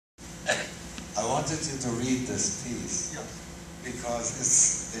wanted you to read this piece because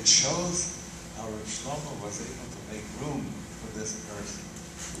it shows how Reb Shlomo was able to make room for this person.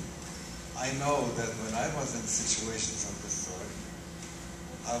 I know that when I was in situations of this sort,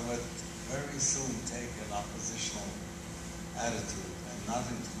 I would very soon take an oppositional attitude and not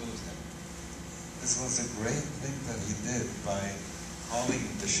include him. This was a great thing that he did by calling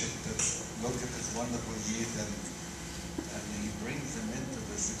the Shittas, look at this wonderful Yid, and he brings him into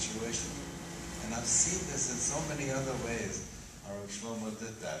the situation. And I've seen this in so many other ways. Reb Shlomo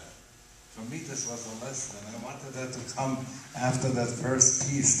did that. For me, this was a lesson, and I wanted that to come after that first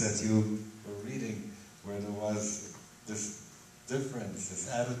piece that you were reading, where there was this difference, this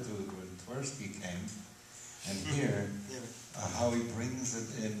attitude when Tversky came, and here, how he brings it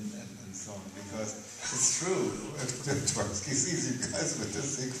in and so on. Because it's true, if Tversky sees you guys with the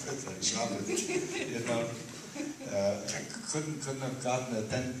Siegfried and Shabbos, you know, couldn't have gotten it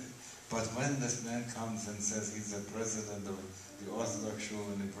then. But when this man comes and says he's the president of the Orthodox Shul,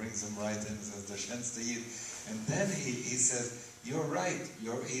 and he brings him right in and says, the Shenste Yid, and then he says, you're right,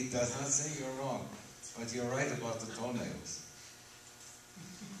 he does not say you're wrong, but you're right about the toenails.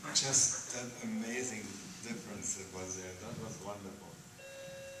 Just that amazing difference that was there. That was wonderful.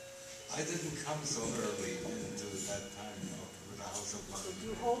 I didn't come so early into that time, with the House of Love.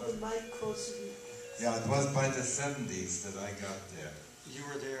 You hold the mic closer. Yeah, it was by the 70s that I got there. You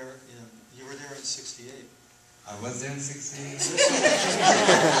were there in 68. I was there in 68.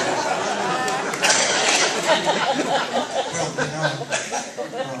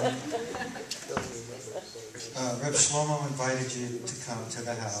 Well, Reb Shlomo invited you to come to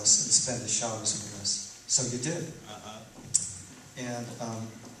the house and spend the Shabbos with us. So you did. And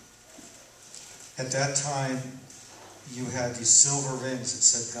at that time, you had these silver rings that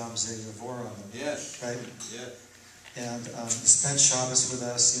said Gamze Yavor on them. Yes. Right? Yes. And you spent Shabbos with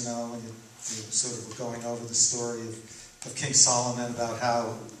us, you know, and you sort of were going over the story of King Solomon, about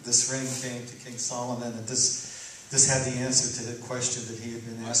how this ring came to King Solomon, and this had the answer to the question that he had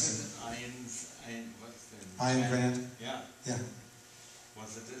been asking. Iron Grand? Yeah. Yeah.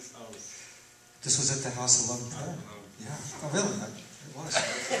 Was it this house? This was at the House of Love and Prayer. Yeah. Oh, really? It was.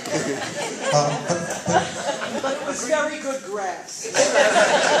 But it was very good grass.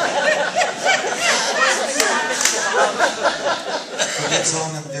 But Reb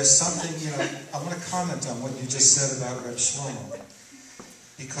Zalman, there's something, you know, I want to comment on what you just said about Reb Shlomo.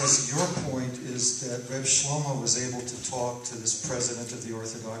 Because your point is that Reb Shlomo was able to talk to this president of the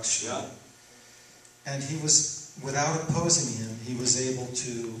Orthodox Shul. Yeah. And he was, without opposing him, he was able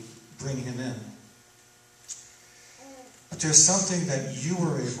to bring him in. But there's something that you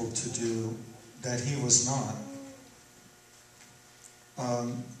were able to do that he was not.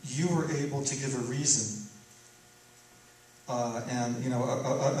 You were able to give a reason and, you know,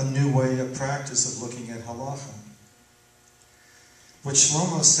 a new way of practice of looking at halacha. What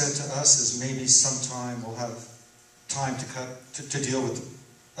Shlomo said to us is maybe sometime we'll have time to deal with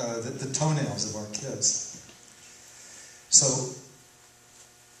the toenails of our kids. So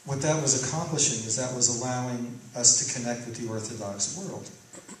what that was accomplishing is that was allowing us to connect with the Orthodox world.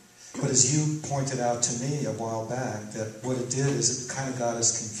 But as you pointed out to me a while back, that what it did is it kind of got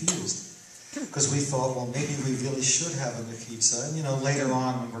us confused. Because we thought, well, maybe we really should have a mechitza. And, you know, later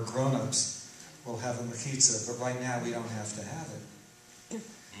on when we're grown-ups, we'll have a mechitza. But right now we don't have to have it.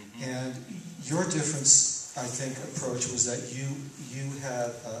 And your difference, I think, approach was that you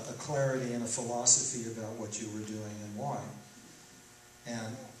had a clarity and a philosophy about what you were doing and why.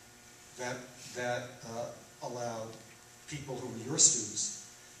 And that allowed people who were your students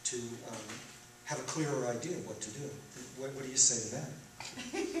to have a clearer idea of what to do. What do you say to that?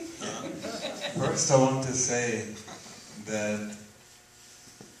 First, I want to say that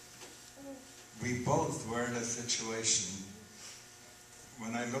we both were in a situation.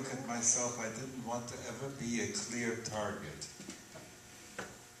 When I look at myself, I didn't want to ever be a clear target.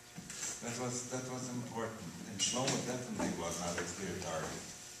 That was important. And Shlomo definitely was not a clear target.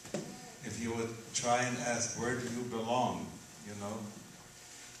 If you would try and ask, where do you belong, you know,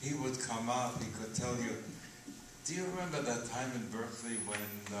 he would come up, he could tell you, do you remember that time in Berkeley when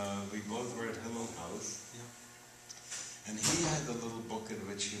we both were at Hillel House? Yeah. And he had a little book in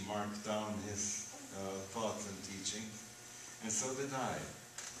which he marked down his thoughts and teachings, and so did I.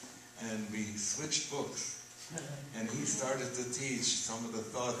 And we switched books. And he started to teach some of the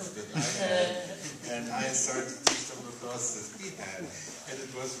thoughts that I had, and I started to teach some of the thoughts that he had. And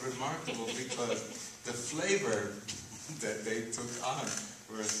it was remarkable because the flavor that they took on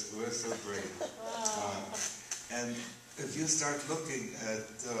was so great. And if you start looking at,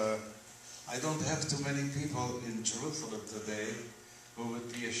 I don't have too many people in Jerusalem today who who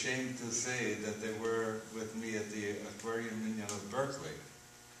would be ashamed to say that they were with me at the Aquarium Union of Berkeley.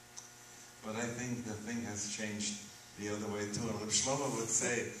 But I think the thing has changed the other way too. And Reb Shlomo would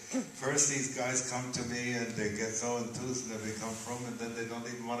say, first these guys come to me and they get so enthused and they become from, and then they don't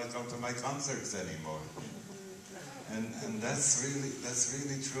even want to come to my concerts anymore. And that's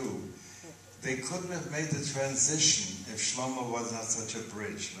really true. They couldn't have made the transition if Shlomo was not such a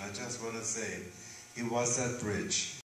bridge. And I just want to say, he was that bridge.